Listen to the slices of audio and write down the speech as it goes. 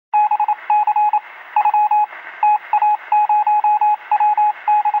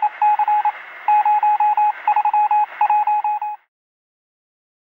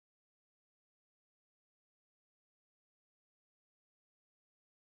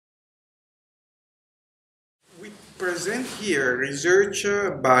present here research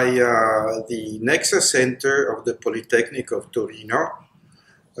by the Nexa Center of the Polytechnic of Torino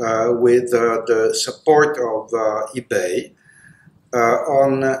with the support of eBay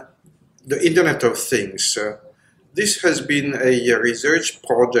on the Internet of Things. This has been a research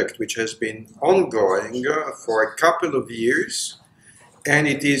project which has been ongoing for a couple of years, and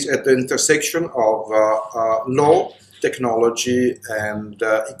it is at the intersection of law, technology, and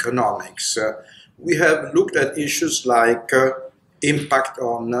economics. We have looked at issues like impact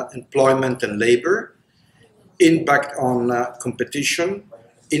on employment and labor, impact on competition,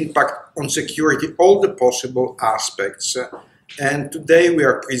 impact on security, all the possible aspects. And today we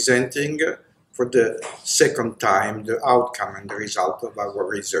are presenting for the second time the outcome and the result of our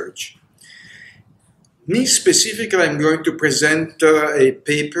research. Me specifically, I'm going to present a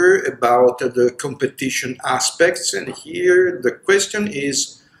paper about the competition aspects, and here the question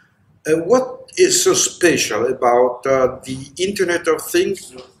is what is so special about the Internet of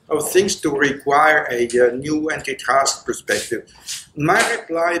Things to require a new antitrust perspective? My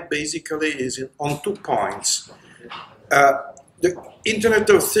reply basically is on 2 points. The Internet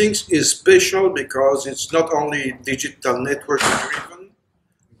of Things is special because it's not only digital network driven,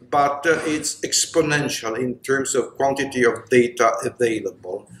 but it's exponential in terms of quantity of data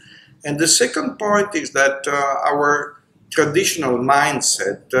available. And the second point is that our traditional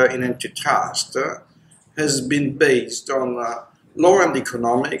mindset in antitrust has been based on law and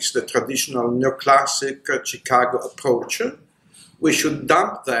economics, the traditional neoclassic Chicago approach. We should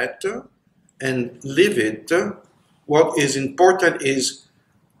dump that and leave it. What is important is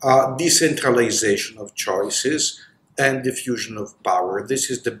decentralization of choices and diffusion of power. This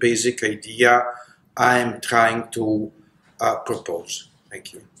is the basic idea I am trying to propose.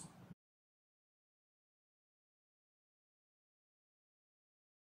 Thank you.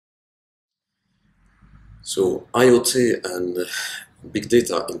 So IoT and big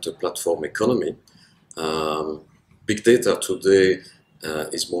data into platform economy. Big data today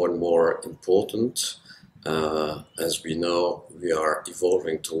is more and more important. As we know, we are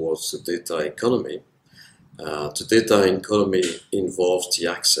evolving towards the data economy. The data economy involves the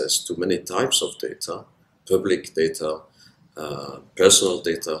access to many types of data, public data, personal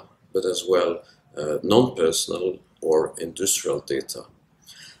data, but as well non-personal or industrial data.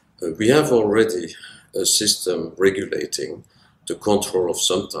 We have already a system regulating the control of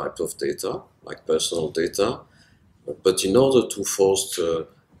some type of data, like personal data, but in order to foster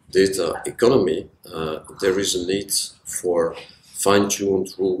data economy, there is a need for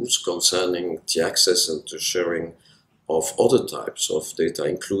fine-tuned rules concerning the access and the sharing of other types of data,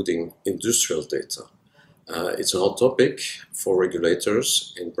 including industrial data. It's a hot topic for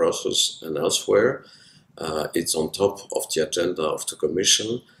regulators in Brussels and elsewhere. It's on top of the agenda of the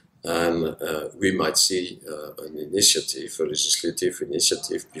Commission, and we might see an initiative, a legislative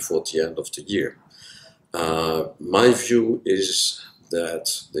initiative, before the end of the year. My view is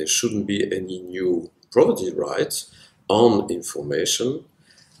that there shouldn't be any new property rights on information.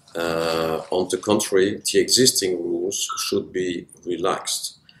 On the contrary, the existing rules should be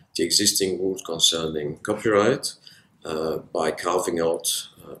relaxed. The existing rules concerning copyright, by carving out,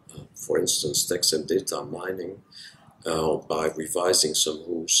 for instance, text and data mining, by revising some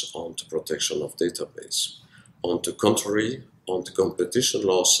rules on the protection of database. On the contrary, on the competition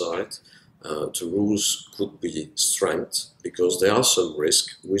law side, the rules could be strengthened because there are some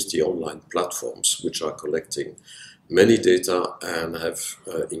risk with the online platforms which are collecting many data and have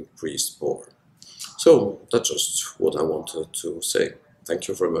increased power. So that's just what I wanted to say. Thank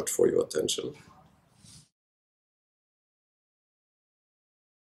you very much for your attention.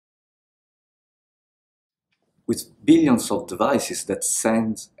 With billions of devices that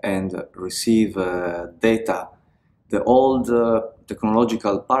send and receive data, the old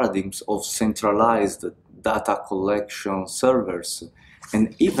technological paradigms of centralized data collection servers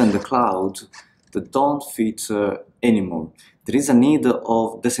and even the cloud that don't fit anymore. There is a need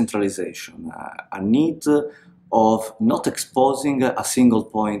of decentralization, a need of not exposing a single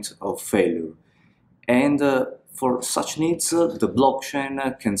point of failure. And for such needs, the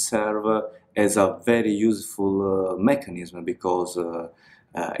blockchain can serve as a very useful mechanism because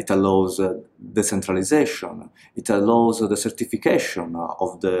it allows decentralization, it allows the certification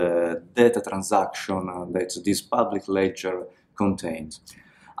of the data transaction that this public ledger contains.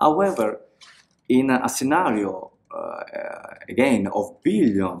 However, in a scenario again of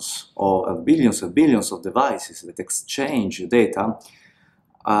billions and billions of devices that exchange data,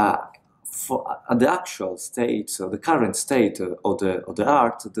 at the actual state, the current state of the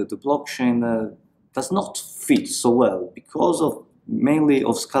art, the blockchain does not fit so well because of mainly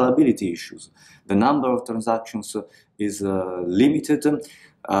of scalability issues. The number of transactions is limited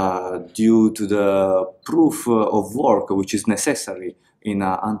due to the proof of work which is necessary in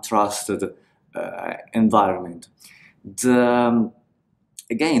an untrusted environment.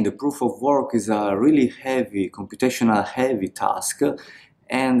 Again, the proof of work is a really heavy, computational heavy task,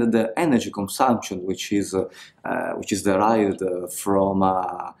 and the energy consumption, which is derived from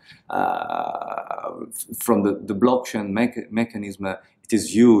the blockchain mechanism, it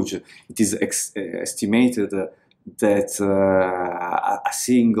is huge. It is estimated that a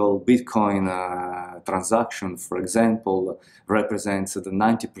single Bitcoin transaction, for example, represents the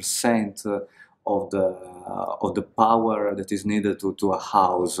 90% of the power that is needed to a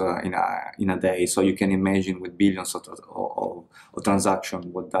house in a day. So you can imagine with billions of transactions,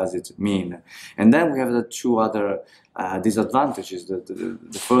 what does it mean? And then we have the two other disadvantages.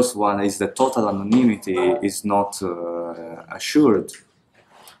 The first one is that total anonymity is not assured,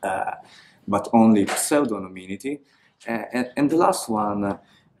 but only pseudo-anonymity. And the last one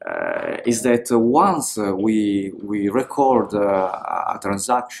is that once we record a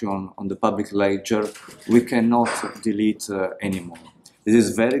transaction on the public ledger, we cannot delete anymore. This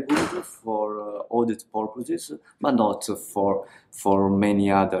is very good for audit purposes, but not for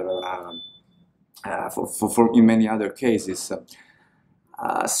many other in many other cases.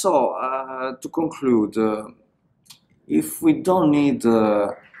 So to conclude, if we don't need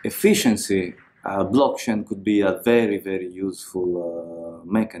efficiency, blockchain could be a very, very useful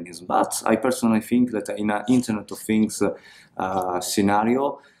mechanism. But I personally think that in an Internet of Things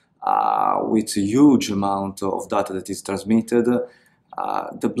scenario, with a huge amount of data that is transmitted,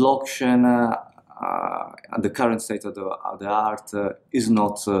 the blockchain, at the current state of the art, is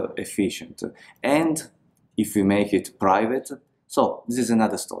not efficient. And if we make it private, so this is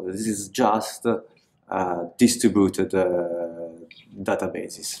another story. This is just distributed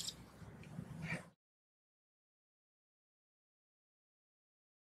databases.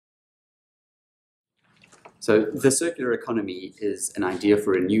 So the circular economy is an idea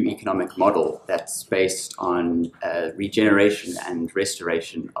for a new economic model that's based on regeneration and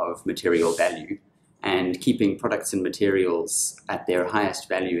restoration of material value and keeping products and materials at their highest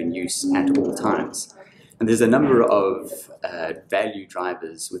value and use at all times. And there's a number of value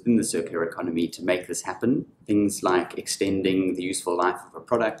drivers within the circular economy to make this happen. Things like extending the useful life of a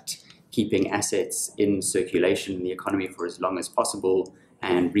product, keeping assets in circulation in the economy for as long as possible,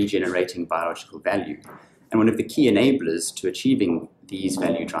 and regenerating biological value. And one of the key enablers to achieving these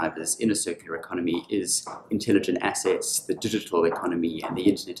value drivers in a circular economy is intelligent assets, the digital economy, and the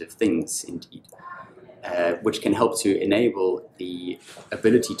Internet of Things, indeed, which can help to enable the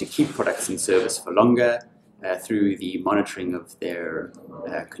ability to keep products in service for longer through the monitoring of their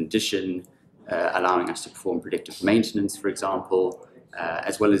condition, allowing us to perform predictive maintenance, for example,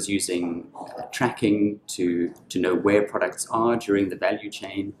 as well as using tracking to know where products are during the value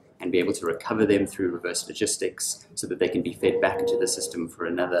chain, and be able to recover them through reverse logistics so that they can be fed back into the system for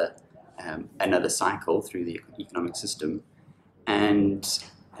another cycle through the economic system. And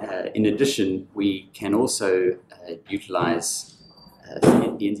in addition, we can also utilize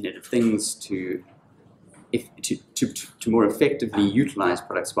the Internet of Things to more effectively utilize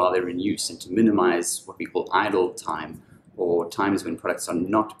products while they're in use and to minimize what we call idle time, or times when products are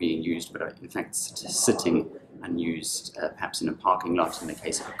not being used but are in fact sitting unused, perhaps in a parking lot in the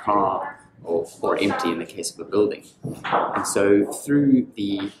case of a car, or empty in the case of a building. And so through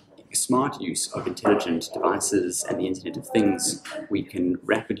the smart use of intelligent devices and the Internet of Things, we can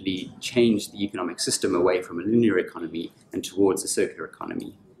rapidly change the economic system away from a linear economy and towards a circular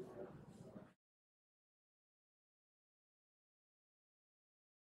economy.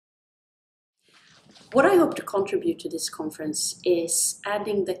 What I hope to contribute to this conference is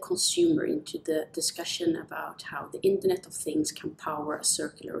adding the consumer into the discussion about how the Internet of Things can power a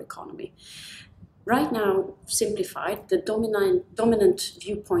circular economy. Right now, simplified, the dominant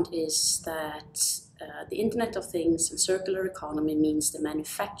viewpoint is that the Internet of Things and circular economy means the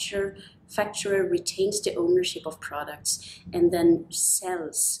manufacturer retains the ownership of products and then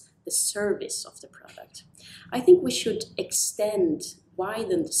sells the service of the product. I think we should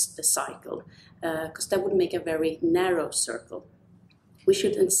widen the cycle, because that would make a very narrow circle. We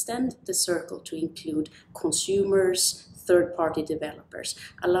should extend the circle to include consumers, third-party developers,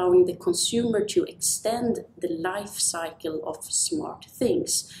 allowing the consumer to extend the life cycle of smart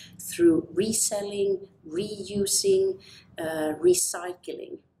things through reselling, reusing,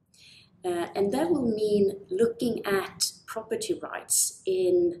 recycling. And that will mean looking at property rights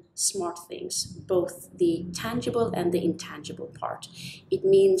in smart things, both the tangible and the intangible part. It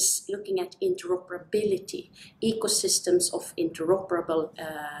means looking at interoperability, ecosystems of interoperable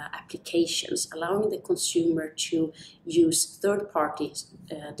applications, allowing the consumer to use third-party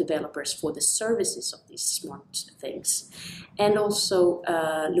developers for the services of these smart things. And also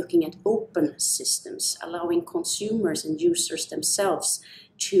looking at open systems, allowing consumers and users themselves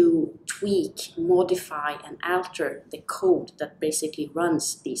to tweak, modify, and alter the code that basically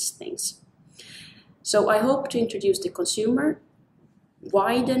runs these things. So I hope to introduce the consumer,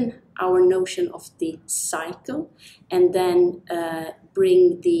 widen our notion of the cycle, and then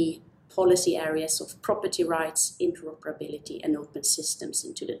bring the policy areas of property rights, interoperability, and open systems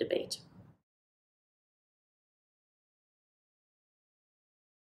into the debate.